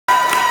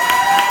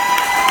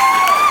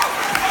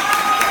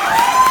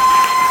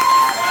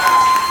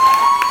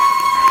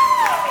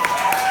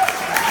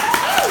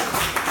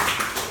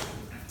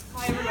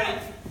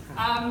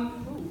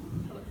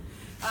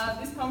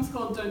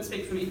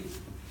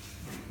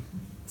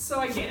So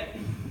I get it.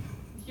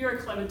 You're a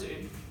clever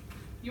dude.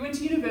 You went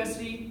to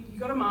university, you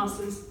got a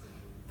master's.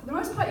 For the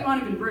most part, you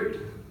aren't even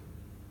rude.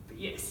 But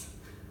yes,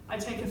 I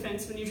take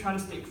offence when you try to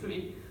speak for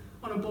me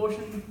on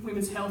abortion,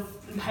 women's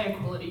health, and pay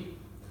equality.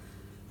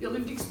 Your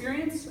lived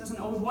experience as an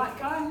old white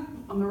guy,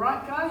 I'm the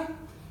right guy,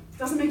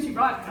 doesn't make you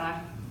right guy.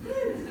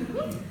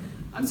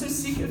 I'm so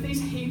sick of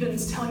these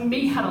heathens telling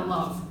me how to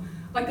love,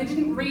 like they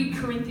didn't read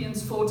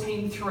Corinthians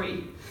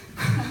 14:3.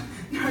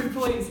 No,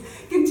 please,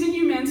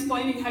 continue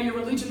mansplaining how your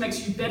religion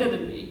makes you better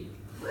than me,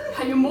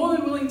 how you're more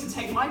than willing to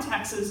take my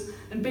taxes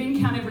and bean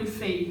count every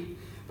fee,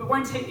 but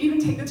won't even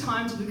take the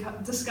time to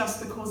discuss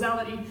the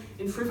causality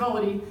and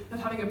frivolity of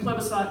having a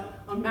plebiscite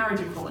on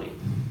marriage equality.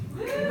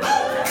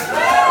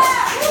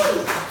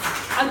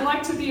 I'd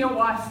like to be your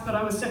wife, but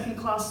I'm a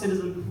second-class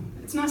citizen.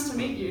 It's nice to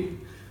meet you.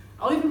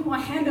 I'll even put my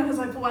hand up as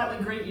I politely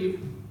greet you.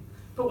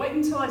 But wait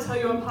until I tell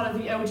you I'm part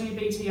of the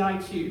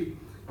LGBTIQ.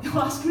 You'll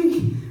ask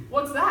me,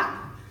 what's that?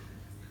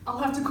 I'll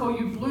have to call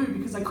you blue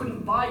because I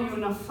couldn't buy you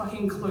enough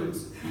fucking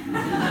clues.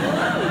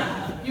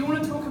 You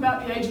want to talk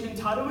about the age of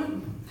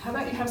entitlement? How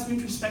about you have some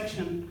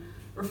introspection?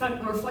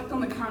 Reflect on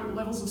the current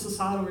levels of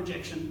societal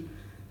rejection.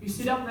 You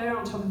sit up there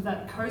on top of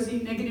that cozy,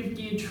 negative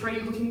geared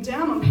tree looking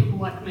down on people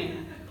like me.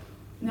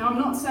 Now, I'm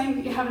not saying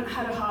that you haven't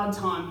had a hard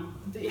time,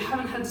 that you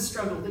haven't had to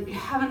struggle, that you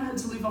haven't had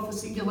to live off a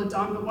singular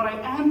dime, but what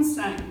I am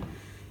saying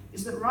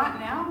is that right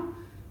now,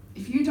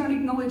 if you don't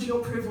acknowledge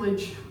your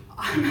privilege,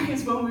 I may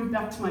as well move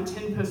back to my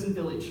 10-person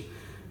village,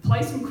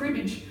 play some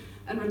cribbage,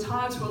 and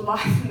retire to a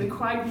life in the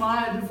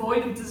quagmire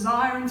devoid of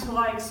desire until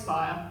I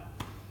expire.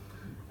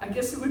 I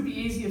guess it would be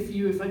easier for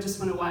you if I just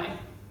went away,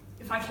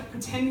 if I kept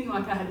pretending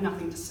like I had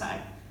nothing to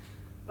say.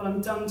 But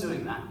I'm done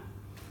doing that.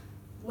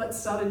 Let's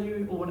start a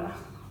new order.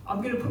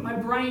 I'm going to put my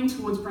brain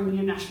towards bringing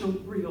a national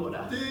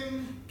reorder.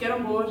 Ding. Get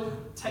on board,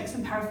 take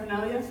some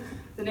paraphernalia.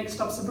 The next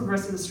stop's a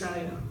progressive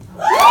Australia.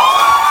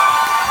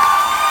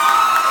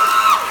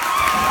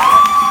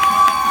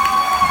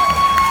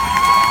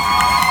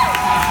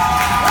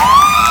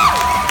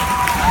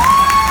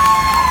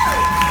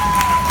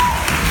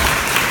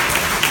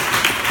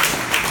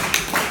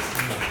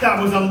 That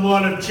was a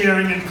lot of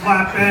cheering and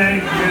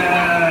clapping.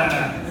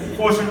 Yeah.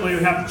 Fortunately,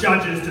 we have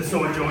judges to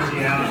sort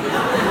Georgie out.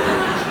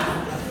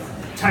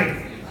 Take it.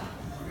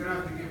 You're going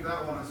to have to give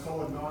that one a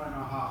solid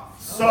 9.5.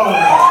 Solid.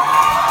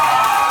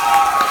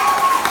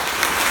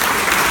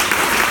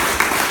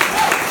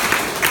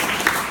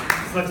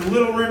 So that's a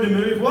little room to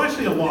move. Well,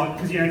 actually a lot,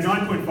 because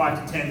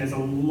 9.5 to 10, there's a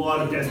lot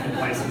of decimal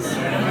places. So.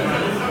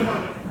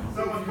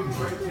 Someone can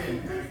break 10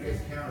 and it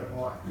gets counted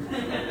high.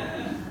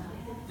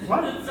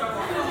 What?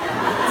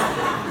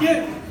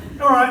 Yeah,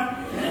 alright.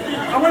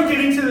 I won't get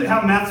into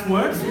how maths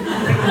works. People get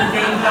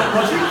into that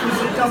logic,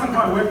 because it doesn't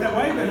quite work that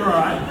way, but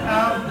alright.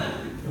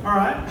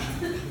 Alright.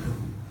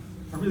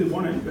 I really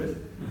want to, but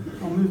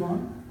I'll move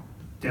on.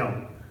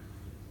 Del.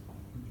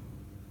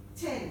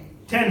 10.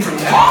 10 from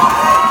there.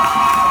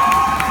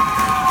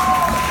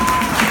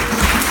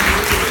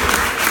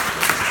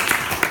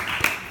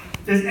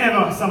 If there's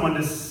ever someone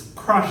to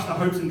crush the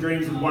hopes and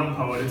dreams of one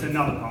poet, it's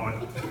another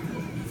poet.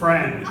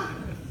 Fran.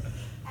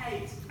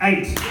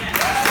 8.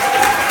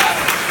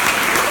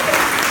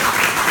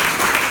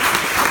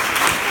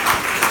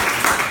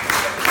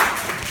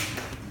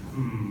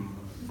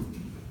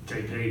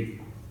 JP.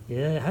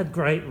 Yeah, it had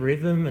great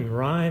rhythm and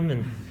rhyme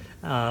and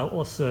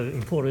also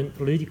important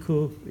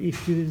political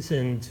issues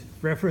and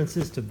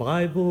references to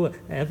Bible,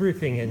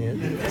 everything in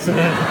it. So I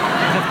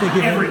have to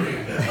give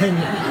everything.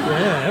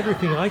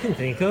 Everything I can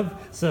think of.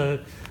 So,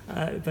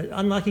 but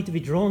unlucky to be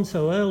drawn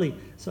so early,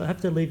 so I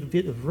have to leave a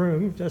bit of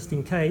room just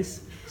in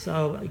case.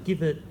 So I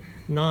give it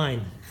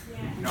 9.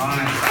 Yeah.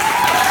 9.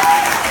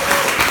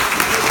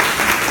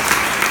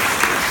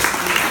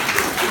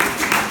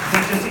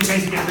 Just in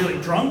case you get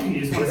really drunk and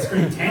you just want to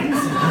scream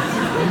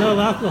 10s? No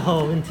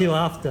alcohol until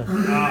after.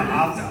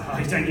 After.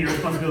 You take your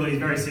responsibilities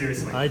very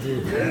seriously. I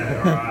do.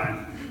 Yeah, alright.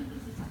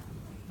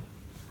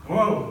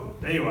 Whoa,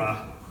 there you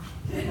are.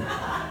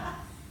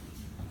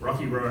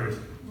 Rocky Road.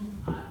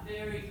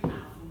 Very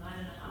powerful,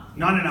 9.5.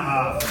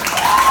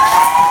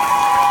 9.5.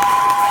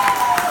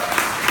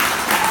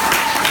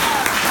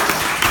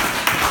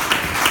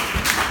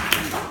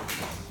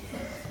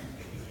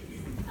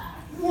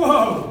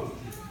 Whoa!